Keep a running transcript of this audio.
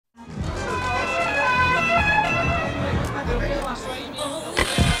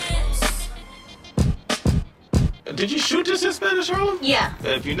Did you shoot this in Spanish Harlem? Yeah.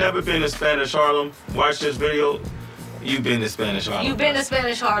 If you've never been to Spanish Harlem, watch this video. You've been to Spanish Harlem. You've been to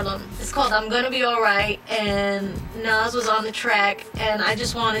Spanish Harlem. It's called I'm Gonna Be Alright, and Nas was on the track, and I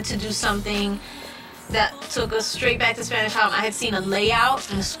just wanted to do something that took us straight back to Spanish Harlem. I had seen a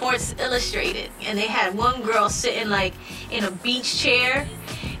layout in Sports Illustrated, and they had one girl sitting like in a beach chair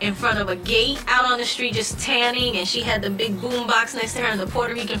in front of a gate out on the street just tanning, and she had the big boom box next to her and the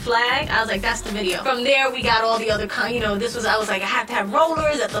Puerto Rican flag. I was like, that's the video. From there we got all the other this was, I was like, I have to have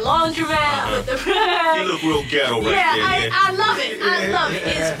rollers at the laundromat with the You look real ghetto right there. I love it. I love it.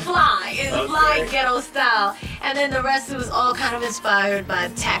 It's fly. It's fly ghetto style. And then the rest was all kind of inspired by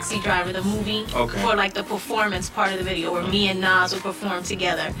Taxi Driver, the movie. Okay. For like the performance part of the video where me and Nas would perform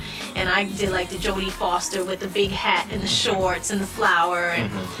together. And I did like the Jodie Foster with the big hat and the shorts and the flower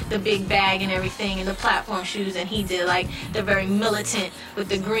and the big bag and everything and the platform shoes. And he did like the very militant with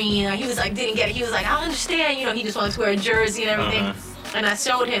the green. He was like, didn't get it. He was like, I don't understand. You know, he just wanted to wear a jersey and everything. And I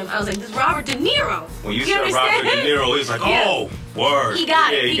showed him. I was like, this is Robert De Niro. When you said Robert De Niro, he's like, oh, word. He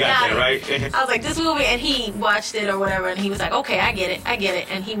got it. Yeah, he got that, right? I was like, this movie, and he watched it or whatever, and he was like, okay, I get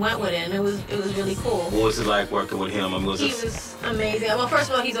it. And he went with it, and it was really cool. What was it like working with him? I mean, he was amazing. Well, first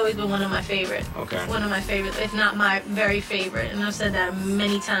of all, he's always been one of my favorite. Okay. One of my favorites, if not my very favorite. And I've said that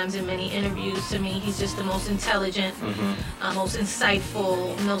many times in many interviews. To me, he's just the most intelligent, most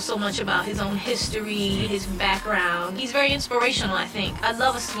insightful, knows so much about his own history, his background. He's very inspirational, I think. I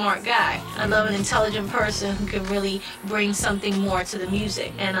love a smart guy. I love an intelligent person who can really bring something more to the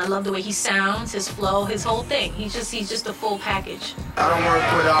music. And I love the way he sounds, his flow, his whole thing. He's just a full package. I don't work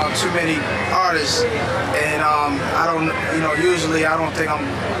with too many artists, and I don't, usually I don't think I'm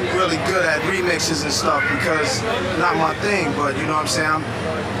really good at remixes and stuff because not my thing, but you know what I'm saying?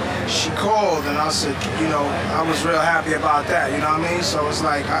 She called and I said, I was real happy about that, you know what I mean? So it's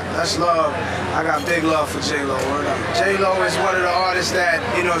like, that's love. I got big love for J.Lo. J.Lo is one of the artists that,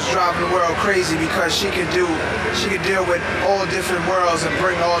 is driving the world crazy because she can deal with all different worlds and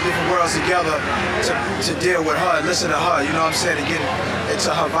bring all different worlds together to deal with her, listen to her, you know what I'm saying, to get into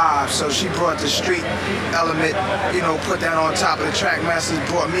her vibe. So she brought the street element, put that on top of the track. Masters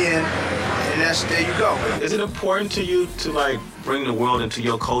brought me in. And there you go. Is it important to you to like bring the world into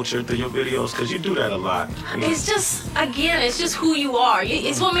your culture through your videos? Because you do that a lot. It's just, again, it's just who you are.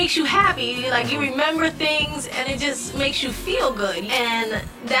 It's what makes you happy. Like, you remember things and it just makes you feel good. And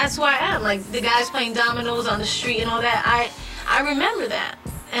that's why I am. Like, the guys playing dominoes on the street and all that, I remember that.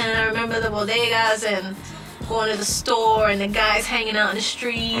 And I remember the bodegas and going to the store and the guys hanging out in the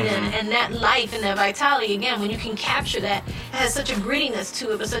street and that life and that vitality. Again, when you can capture that, it has such a grittiness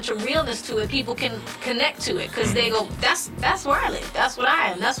to it, but such a realness to it, people can connect to it because they go, that's where I live, that's what I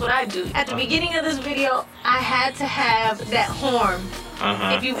am, that's what I do. At the beginning of this video, I had to have that horn.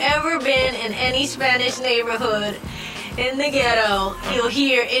 If you've ever been in any Spanish neighborhood in the ghetto, you'll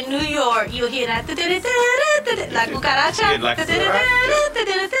hear in New York, you'll hear that la cucaracha.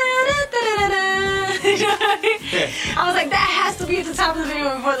 I was like, that has to be at the top of the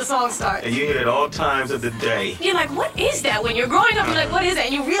video before the song starts. And you hear it all times of the day. You're like, what is that? When you're growing up, you're like, what is that?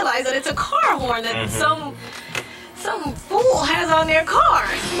 And you realize that it's a car horn that some fool has on their car.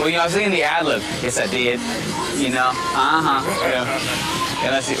 Well, I was singing the ad-lib. Yes, I did. Yeah,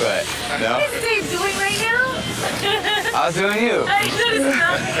 let's see what. No? What is Dave doing right now? I was doing you. I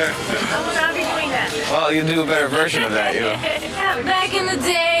will not be doing that. Well, you do a better version of that, Back in the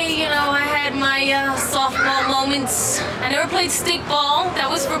day, I had my softball moments. I never played stickball. That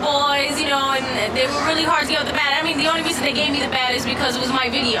was for boys, and they were really hard to get with the bat. I mean, the only reason they gave me the bat is because it was my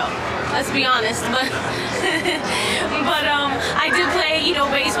video. Let's be honest. But I did play,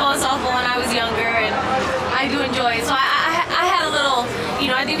 baseball and softball when I was younger, and I do enjoy it. So I had a little,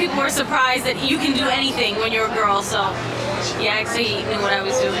 I think people were surprised that you can do anything when you're a girl, so yeah, I actually knew what I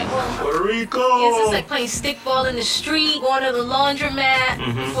was doing. Puerto Rico! It's just like playing stickball in the street, going to the laundromat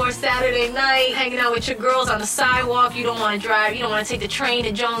before Saturday night, hanging out with your girls on the sidewalk. You don't want to drive, you don't want to take the train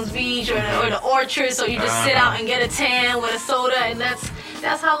to Jones Beach or the Orchard, so you just sit out and get a tan with a soda, and that's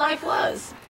how life was.